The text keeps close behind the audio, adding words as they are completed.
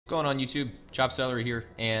Going on YouTube? Chop Celery here,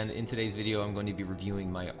 and in today's video I'm going to be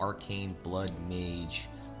reviewing my Arcane Blood Mage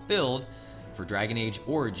build for Dragon Age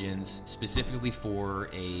Origins, specifically for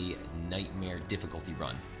a Nightmare difficulty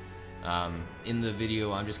run. In the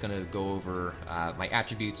video I'm just going to go over my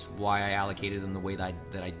attributes, why I allocated them the way that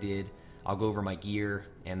I did. I'll go over my gear,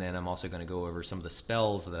 and then I'm also going to go over some of the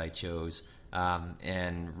spells that I chose,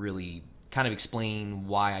 and really kind of explain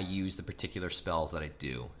why I use the particular spells that I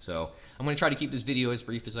do. So I'm going to try to keep this video as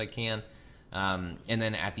brief as I can, and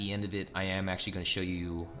then at the end of it I am actually going to show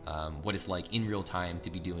you what it's like in real time to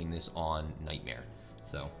be doing this on Nightmare.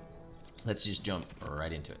 So let's just jump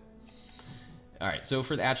right into it. Alright, so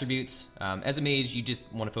for the attributes, as a mage you just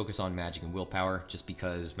want to focus on magic and willpower, just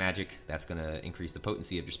because magic, that's going to increase the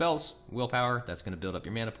potency of your spells. Willpower, that's going to build up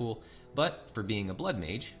your mana pool. But for being a blood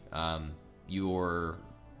mage, your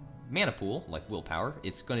mana pool, like willpower,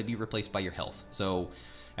 it's going to be replaced by your health. So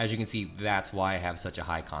as you can see, that's why I have such a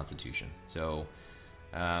high constitution. So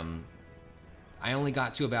I only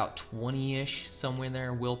got to about 20-ish, somewhere in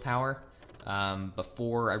there, willpower,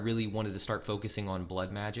 before I really wanted to start focusing on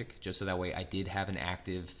blood magic, just so that way I did have an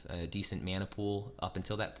active, decent mana pool up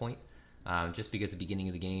until that point. Just because at the beginning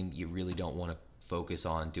of the game, you really don't want to focus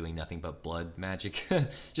on doing nothing but blood magic,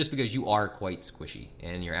 just because you are quite squishy,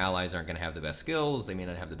 and your allies aren't going to have the best skills, they may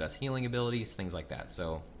not have the best healing abilities, things like that.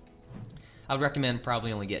 So I would recommend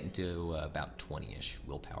probably only getting to about 20-ish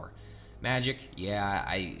willpower. Magic, yeah,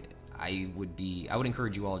 I would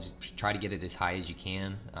encourage you all to try to get it as high as you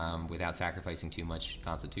can, without sacrificing too much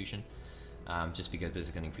constitution. Just because this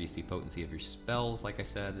is going to increase the potency of your spells, like I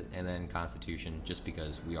said, and then Constitution, just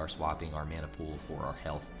because we are swapping our mana pool for our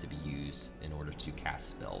health to be used in order to cast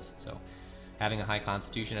spells. So having a high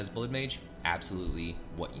Constitution as a Blood Mage, absolutely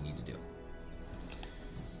what you need to do.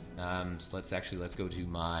 So let's go to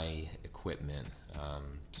my equipment.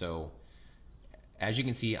 So as you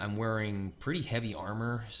can see, I'm wearing pretty heavy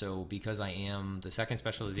armor, so because the second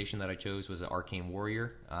specialization that I chose was an Arcane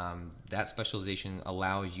Warrior. That specialization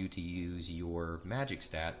allows you to use your magic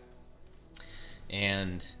stat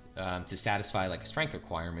and to satisfy like a strength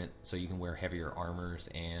requirement, so you can wear heavier armors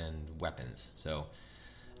and weapons. So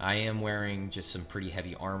I am wearing just some pretty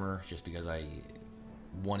heavy armor, just because I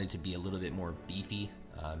wanted to be a little bit more beefy,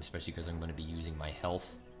 especially because I'm going to be using my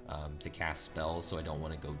health to cast spells, so I don't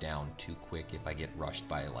want to go down too quick if I get rushed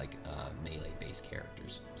by like melee-based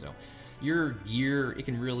characters. So your gear, it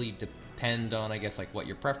can really depend on, I guess, like what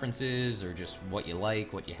your preference is, or just what you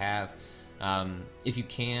like, what you have. If you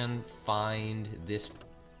can find this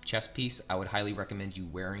chest piece, I would highly recommend you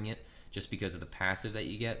wearing it, just because of the passive that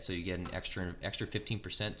you get. So you get an extra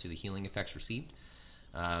 15% to the healing effects received.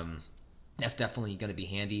 That's definitely going to be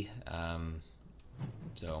handy.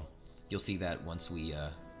 So you'll see that once we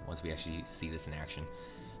actually see this in action.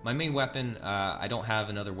 My main weapon, I don't have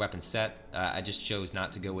another weapon set. I just chose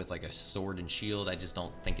not to go with like a sword and shield. I just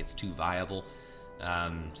don't think it's too viable.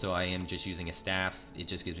 So I am just using a staff. It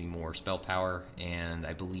just gives me more spell power, and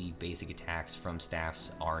I believe basic attacks from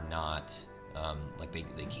staffs are not, like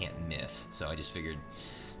they can't miss. So I just figured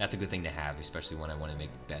that's a good thing to have, especially when I want to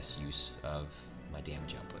make the best use of my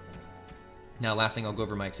damage output. Now, last thing, I'll go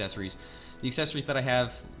over my accessories. The accessories that I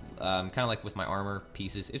have, kind of like with my armor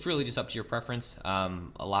pieces, it's really just up to your preference. A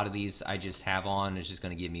lot of these I just have on. It's just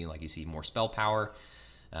going to give me, like you see, more spell power.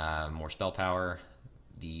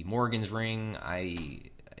 The Morrigan's ring, I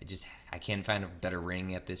can't find a better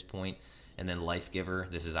ring at this point. And then Life Giver,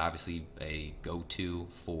 this is obviously a go-to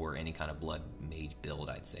for any kind of blood mage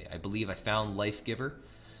build, I'd say. I believe I found Life Giver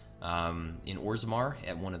in Orzammar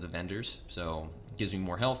at one of the vendors, so it gives me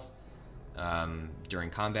more health. During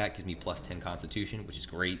combat, gives me plus 10 constitution, which is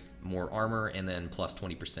great. More armor, and then plus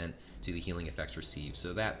 20% to the healing effects received.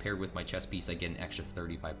 So that paired with my chest piece, I get an extra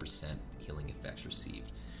 35% healing effects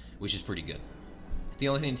received, which is pretty good. The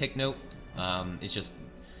only thing to take note is just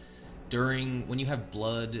when you have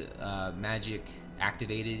blood magic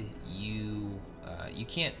activated, you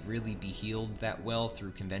can't really be healed that well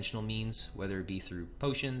through conventional means, whether it be through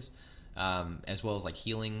potions, as well as like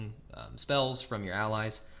healing spells from your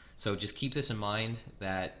allies. So just keep this in mind,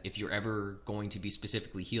 that if you're ever going to be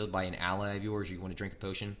specifically healed by an ally of yours, or you want to drink a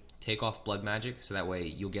potion, take off blood magic, so that way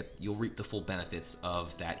you'll reap the full benefits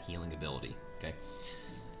of that healing ability. Okay.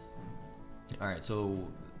 All right. So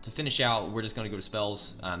to finish out, we're just going to go to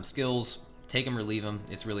spells, skills. Take them or leave them.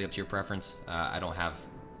 It's really up to your preference. I don't have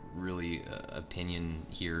really opinion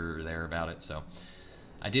here or there about it. So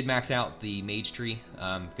I did max out the mage tree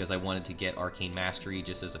because I wanted to get arcane mastery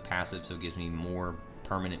just as a passive, so it gives me more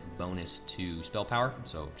permanent bonus to spell power,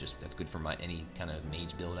 so that's good for any kind of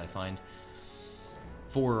mage build I find.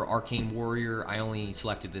 For Arcane Warrior, I only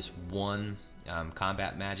selected this one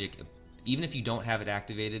combat magic. Even if you don't have it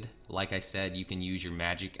activated, like I said, you can use your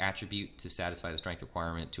magic attribute to satisfy the strength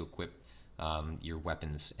requirement to equip your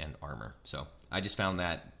weapons and armor. So I just found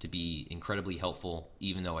that to be incredibly helpful,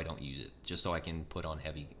 even though I don't use it, just so I can put on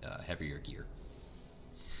heavier gear.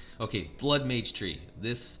 Okay, Blood Mage tree.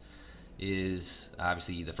 This is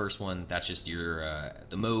obviously the first one. That's just your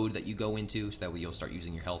the mode that you go into, so that way you'll start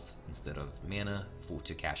using your health instead of mana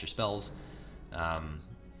to cast your spells.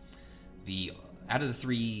 Out of the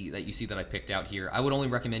 3 that you see that I picked out here, I would only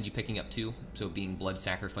recommend you picking up 2. So being Blood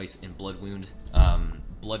Sacrifice and Blood Wound.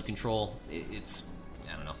 Blood Control,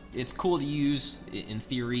 I don't know. It's cool to use in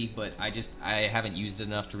theory, but I haven't used it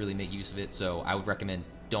enough to really make use of it. So I would recommend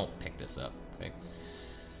don't pick this up. Okay.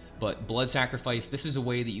 But Blood Sacrifice, this is a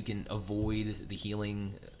way that you can avoid the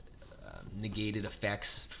healing negated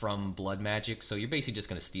effects from blood magic. So you're basically just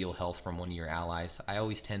going to steal health from one of your allies. I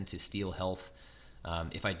always tend to steal health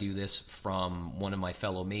if I do this from one of my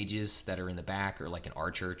fellow mages that are in the back, or like an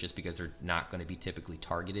archer, just because they're not going to be typically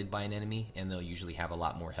targeted by an enemy, and they'll usually have a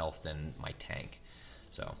lot more health than my tank.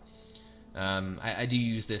 So I do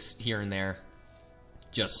use this here and there,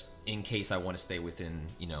 just in case I want to stay within,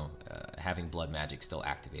 having blood magic still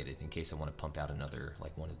activated, in case I want to pump out another,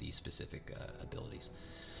 like one of these specific abilities.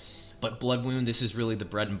 But Blood Wound, this is really the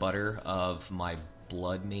bread and butter of my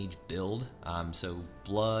Blood Mage build. So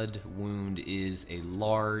Blood Wound is a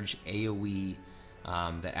large AoE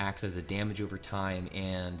that acts as a damage over time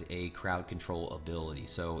and a crowd control ability.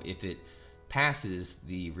 So if it passes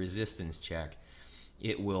the resistance check,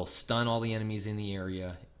 it will stun all the enemies in the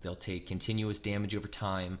area. They'll take continuous damage over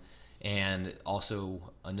time. And also,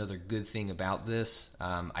 another good thing about this,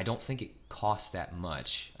 I don't think it costs that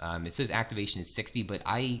much. It says activation is 60, but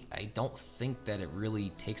I don't think that it really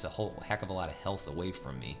takes a whole heck of a lot of health away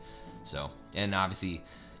from me. So, and obviously,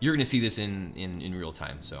 you're going to see this in real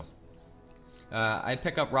time. So, I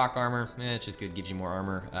pick up rock armor. It's just good, gives you more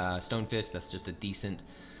armor. Stone Fist, that's just a decent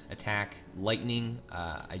attack. Lightning,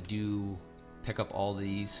 I do pick up all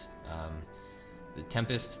these. The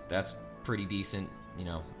Tempest, that's pretty decent.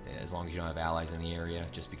 As long as you don't have allies in the area,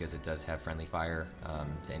 just because it does have friendly fire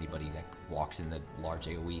to anybody that walks in the large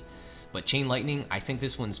AoE. But Chain Lightning, I think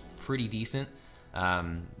this one's pretty decent.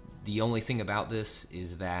 The only thing about this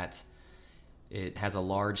is that it has a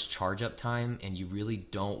large charge up time, and you really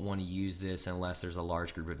don't want to use this unless there's a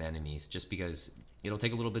large group of enemies, just because it'll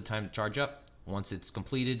take a little bit of time to charge up. Once it's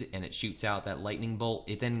completed and it shoots out that lightning bolt,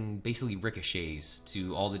 it then basically ricochets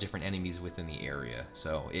to all the different enemies within the area.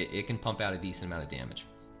 So it can pump out a decent amount of damage.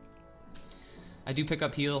 I do pick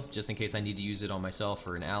up heal, just in case I need to use it on myself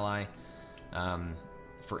or an ally.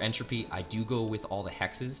 For entropy, I do go with all the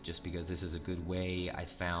hexes, just because this is a good way I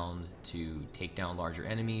found to take down larger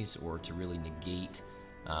enemies, or to really negate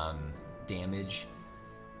damage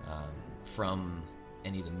from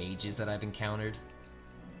any of the mages that I've encountered.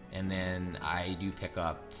 And then I do pick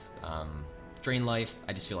up Drain Life.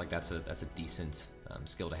 I just feel like that's a decent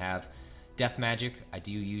skill to have. Death Magic, I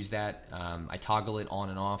do use that. I toggle it on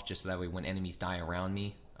and off, just so that way when enemies die around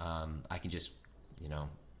me, I can just,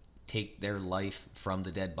 take their life from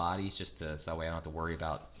the dead bodies, so that way I don't have to worry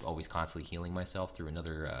about always constantly healing myself through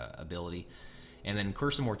another ability. And then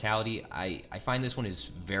Curse of Mortality, I find this one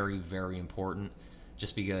is very, very important,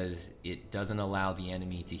 just because it doesn't allow the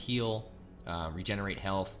enemy to heal, regenerate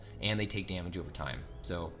health, and they take damage over time.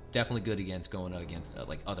 So definitely good against going against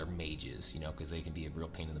like other mages, because they can be a real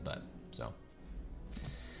pain in the butt. So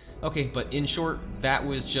okay, but in short, that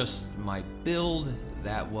was just my build.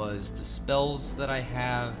 That was the spells that I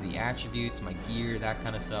have, the attributes, my gear, that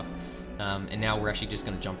kind of stuff. And now we're actually just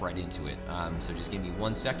going to jump right into it. So just give me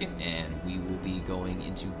 1 second, and we will be going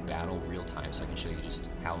into battle real time, so I can show you just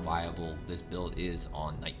how viable this build is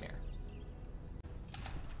on Nightmare.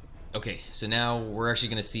 Okay, so now we're actually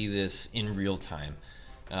going to see this in real time.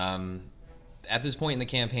 At this point in the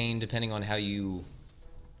campaign, depending on how you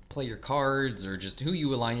play your cards, or just who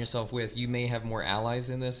you align yourself with, you may have more allies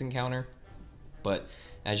in this encounter. But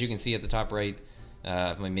as you can see at the top right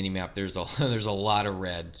of my mini-map, there's a lot of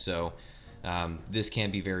red, so this can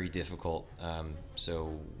be very difficult.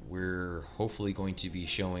 So we're hopefully going to be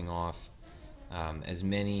showing off as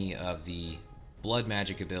many of the blood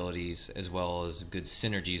magic abilities, as well as good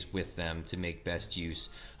synergies with them, to make best use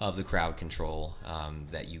of the crowd control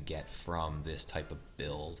that you get from this type of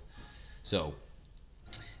build. So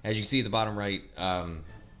as you see at the bottom right,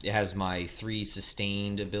 it has my 3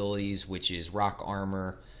 sustained abilities, which is rock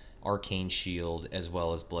armor, arcane shield, as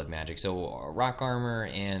well as blood magic. So rock armor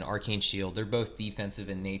and arcane shield, they're both defensive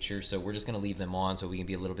in nature, so we're just going to leave them on so we can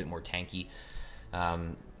be a little bit more tanky.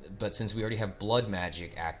 but since we already have blood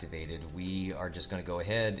magic activated, we are just going to go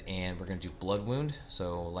ahead and we're going to do blood wound.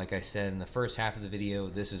 So like I said in the first half of the video,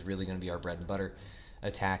 this is really going to be our bread and butter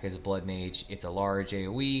attack as a blood mage. It's a large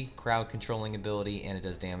AoE, crowd controlling ability, and it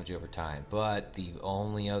does damage over time. But the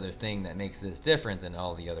only other thing that makes this different than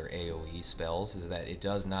all the other AoE spells is that it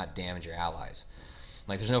does not damage your allies.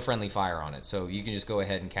 Like, there's no friendly fire on it, so you can just go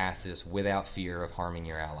ahead and cast this without fear of harming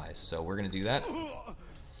your allies. So we're going to do that.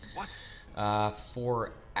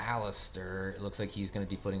 For Alistair, it looks like he's going to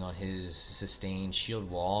be putting on his sustained shield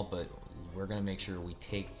wall, but we're going to make sure we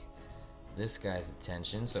take this guy's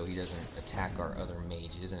attention so he doesn't attack our other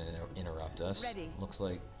mages and interrupt us. Looks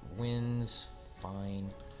like winds, fine.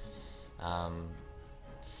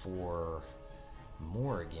 For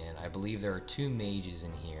Morrigan, I believe there are 2 mages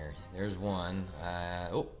in here. There's one.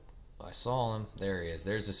 Oh, I saw him. There he is.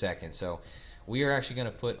 There's the second. So we are actually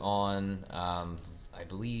going to put on, I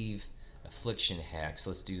believe, Affliction Hex.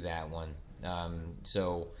 Let's do that one.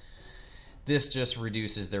 So this just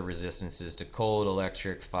reduces their resistances to cold,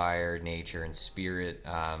 electric, fire, nature, and spirit.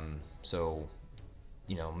 So,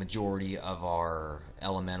 you know, majority of our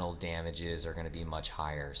elemental damages are going to be much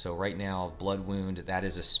higher. So right now, Blood Wound, that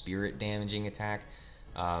is a spirit damaging attack.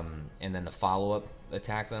 And then the follow-up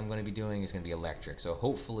attack that I'm going to be doing is going to be electric. So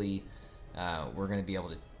hopefully we're going to be able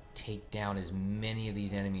to take down as many of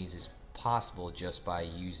these enemies as possible just by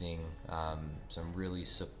using some really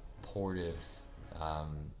supportive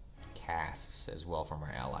casts as well from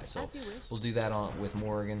our allies. So we'll do that with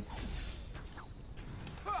Morrigan.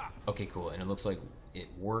 Okay, cool. And it looks like it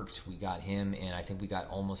worked. We got him, and I think we got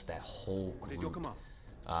almost that whole group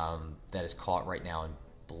that is caught right now in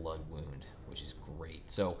Blood Wound, which is great.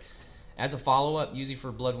 So as a follow-up, usually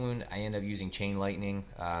for Blood Wound, I end up using Chain Lightning,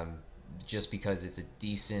 just because it's a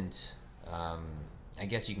decent, I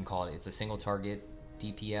guess you can call it, it's a single target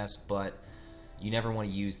DPS, but you never want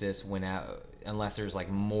to use this unless there's like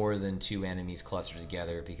more than 2 enemies clustered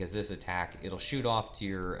together, because this attack, it'll shoot off to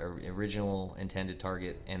your original intended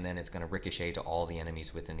target, and then it's going to ricochet to all the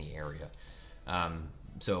enemies within the area.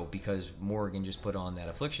 So because Morrigan just put on that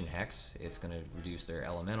Affliction Hex, it's going to reduce their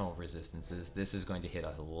elemental resistances. This is going to hit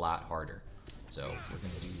a lot harder. So we're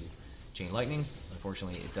going to do Chain Lightning.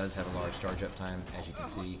 Unfortunately, it does have a large charge up time, as you can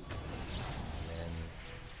see. And then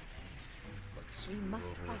let's go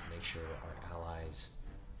over, make sure our allies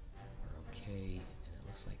are okay. And it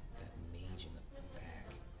looks like that mage in the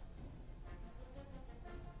back.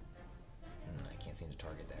 I can't seem to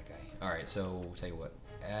target that guy. Alright, so we'll tell you what.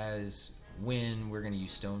 When we're going to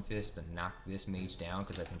use Stone Fist to knock this mage down,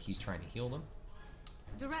 because I think he's trying to heal them.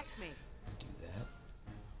 Direct me. Let's do that.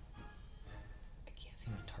 I can't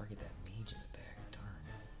seem to target that mage in the back.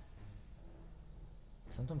 Darn.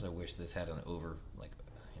 Sometimes I wish this had an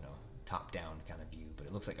top-down kind of view, but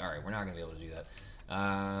it looks like, alright, we're not going to be able to do that.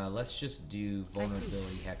 Let's just do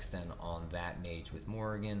Vulnerability Hex then on that mage with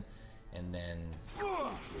Morrigan. And then,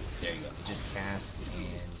 there you go. It just cast, and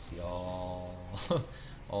you see all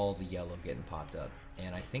the yellow getting popped up.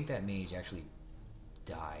 And I think that mage actually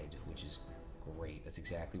died, which is great. That's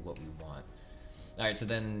exactly what we want. Alright, so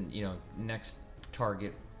then, you know, next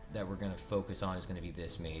target that we're going to focus on is going to be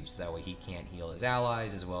this mage. So that way he can't heal his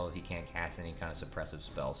allies, as well as he can't cast any kind of suppressive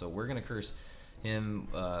spell. So we're going to curse him,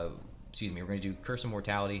 we're going to do Curse of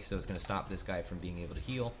Mortality, so it's going to stop this guy from being able to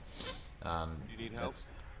heal. You need help? That's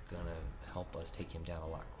going to help us take him down a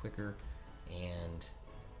lot quicker. And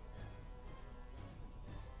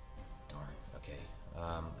darn, okay.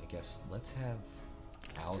 I guess let's have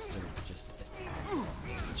Alistair just attack that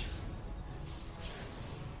mage.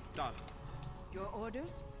 Done. Your orders?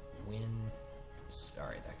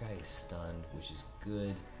 Alright, that guy is stunned, which is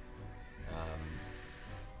good.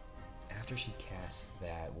 After she casts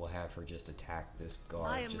that, we'll have her just attack this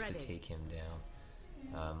guard just to take him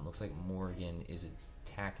down. Looks like Morrigan is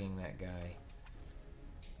attacking that guy.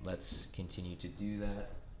 Let's continue to do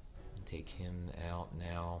that. Take him out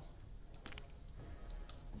now.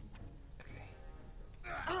 Okay.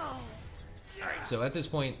 Alright, so at this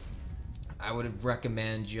point, I would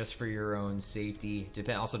recommend, just for your own safety,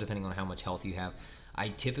 also depending on how much health you have, I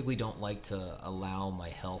typically don't like to allow my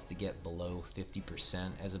health to get below 50%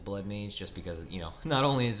 as a blood mage, just because, you know, not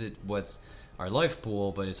only is it what's our life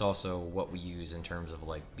pool, but it's also what we use in terms of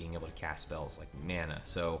like being able to cast spells like mana.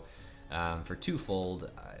 So for twofold,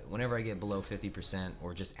 whenever I get below 50%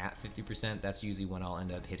 or just at 50%, that's usually when I'll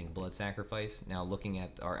end up hitting Blood Sacrifice. Now looking at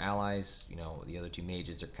our allies, you know, the other 2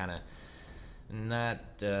 mages, they're kind of not,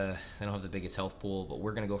 they don't have the biggest health pool, but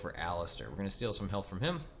we're going to go for Alistair. We're going to steal some health from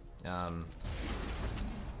him.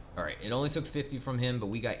 Alright, it only took 50 from him, but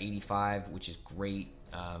we got 85, which is great.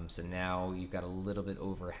 So now you've got a little bit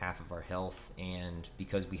over half of our health, and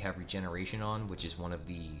because we have regeneration on, which is one of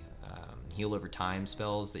the heal over time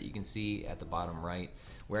spells that you can see at the bottom right,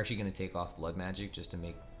 we're actually going to take off blood magic just to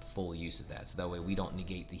make full use of that, so that way we don't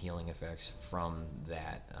negate the healing effects from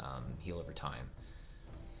that heal over time.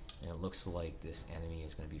 And it looks like this enemy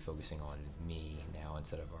is going to be focusing on me now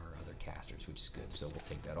instead of our other casters, which is good, so we'll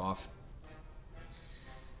take that off.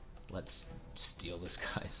 Let's steal this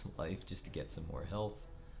guy's life just to get some more health.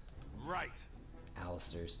 Right.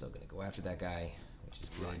 Alistair's still going to go after that guy, which is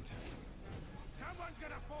good. Right. Someone's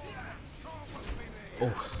gonna fall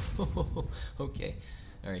down. Oh, okay.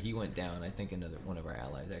 Alright, he went down. I think another one of our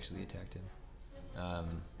allies actually attacked him. I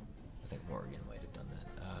think Morgan might have done that.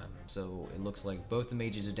 So it looks like both the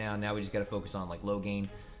mages are down. Now we just got to focus on like Logain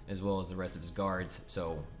as well as the rest of his guards.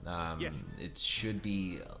 So Yes. it should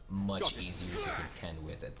be much easier to contend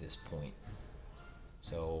with at this point.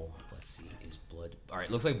 So let's see, is blood? All right,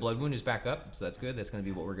 looks like blood wound is back up, so that's good. That's going to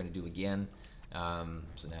be what we're going to do again.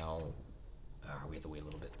 So now we have to wait a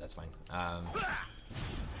little bit. That's fine.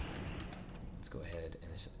 Let's go ahead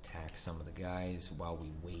and just attack some of the guys while we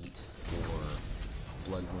wait for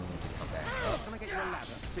blood wound to come back up. Can I get you a ladder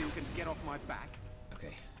so you can get off my back?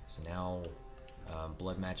 Okay, so now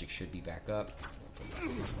blood magic should be back up.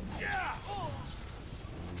 Move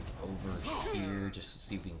over here just to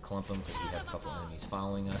see if we can clump them because we have a couple enemies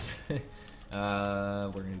following us. We're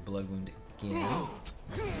going to do blood wound again.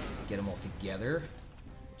 Get them all together,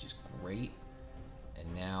 which is great.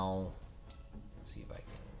 And now, let's see if I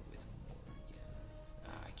can with Morgan.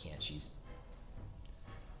 I can't, she's...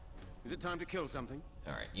 Is it time to kill something?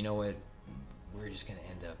 Alright, you know what? We're just going to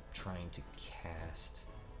end up trying to cast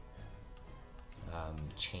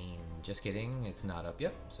chain. Just kidding, it's not up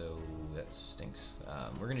yet, so that stinks.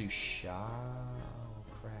 We're going to do crap,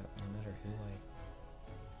 no matter who I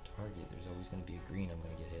target, there's always going to be a green I'm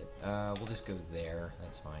going to get hit. We'll just go there,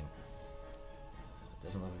 that's fine. It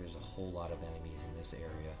doesn't look like there's a whole lot of enemies in this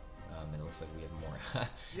area. And it looks like we have more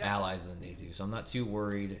allies than they do, so I'm not too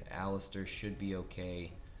worried. Alistair should be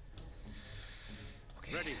okay.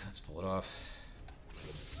 Okay, Ready. let's pull it off.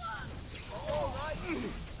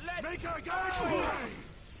 Make her go!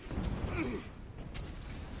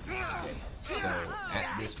 Okay, so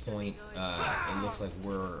at this point, it looks like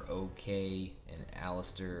we're okay, and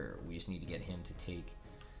Alistair, we just need to get him to take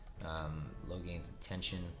Logain's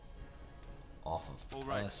attention off of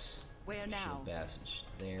us. Where now? Shield Passage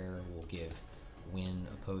there. We'll give Wynn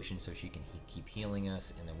a potion so she can keep healing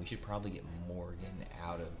us, and then we should probably get Morgan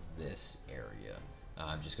out of this area,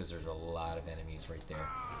 just because there's a lot of enemies right there.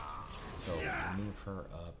 So move her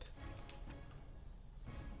up.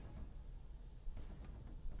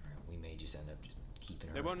 Alright, we may just end up just keeping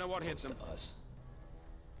her They won't know what hit close them. to us.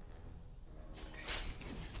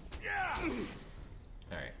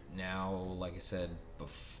 Alright, now, like I said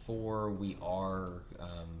before, we are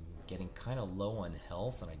getting kind of low on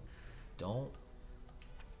health, and I don't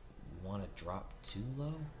want to drop too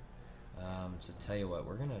low. So tell you what,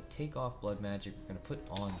 we're going to take off blood magic, we're going to put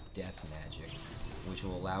on death magic, which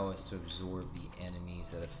will allow us to absorb the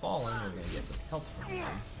enemies that have fallen. We're going to get some help from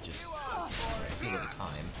them, just a heal at a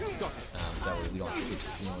time, so that way we don't have to keep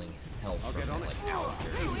stealing health from them like Alistair.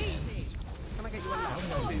 And he's Can I get you a ladder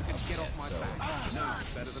so you can get off my so back? No,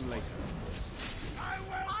 it's better than later.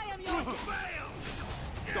 I am your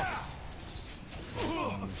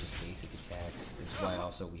just basic attacks. This is why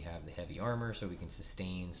also we have the heavy armor, so we can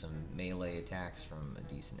sustain some melee attacks from a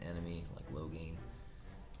decent enemy like Logain.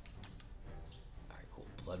 Alright, cool.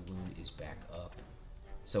 Blood wound is back up.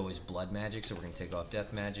 So is blood magic, so we're going to take off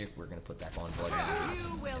death magic, we're going to put back on blood magic,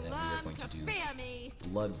 You will and then we are learn going to to do fear me.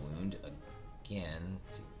 blood wound again.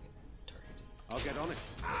 Let's see if we can target it. I'll get on it.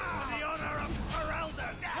 The honor of her elder.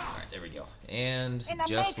 Alright, there we go. And In the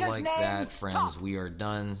just Maker's like name, that, friends, stop. we are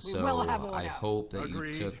done. So will have I order. hope that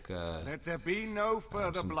Agreed. you took Let there be no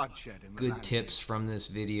further some bloodshed in the good land. tips from this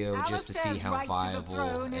video just to see Alistair's how right to the viable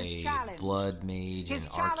throne is a challenged. blood mage His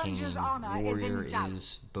and challenger's arcane honor is warrior in doubt.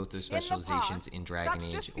 is, both their the specializations past, in Dragon such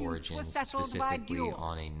Age disputes were Origins, settled by specifically duel.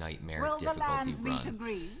 on a nightmare Will the difficulty lands meet run.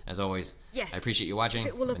 agree? As always, Yes, I appreciate you watching. if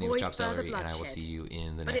it will My name is avoid Chop further Celery, and I will bloodshed. see you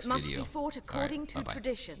in the But next it must video. be fought All right, according to bye-bye.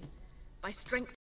 tradition, by strength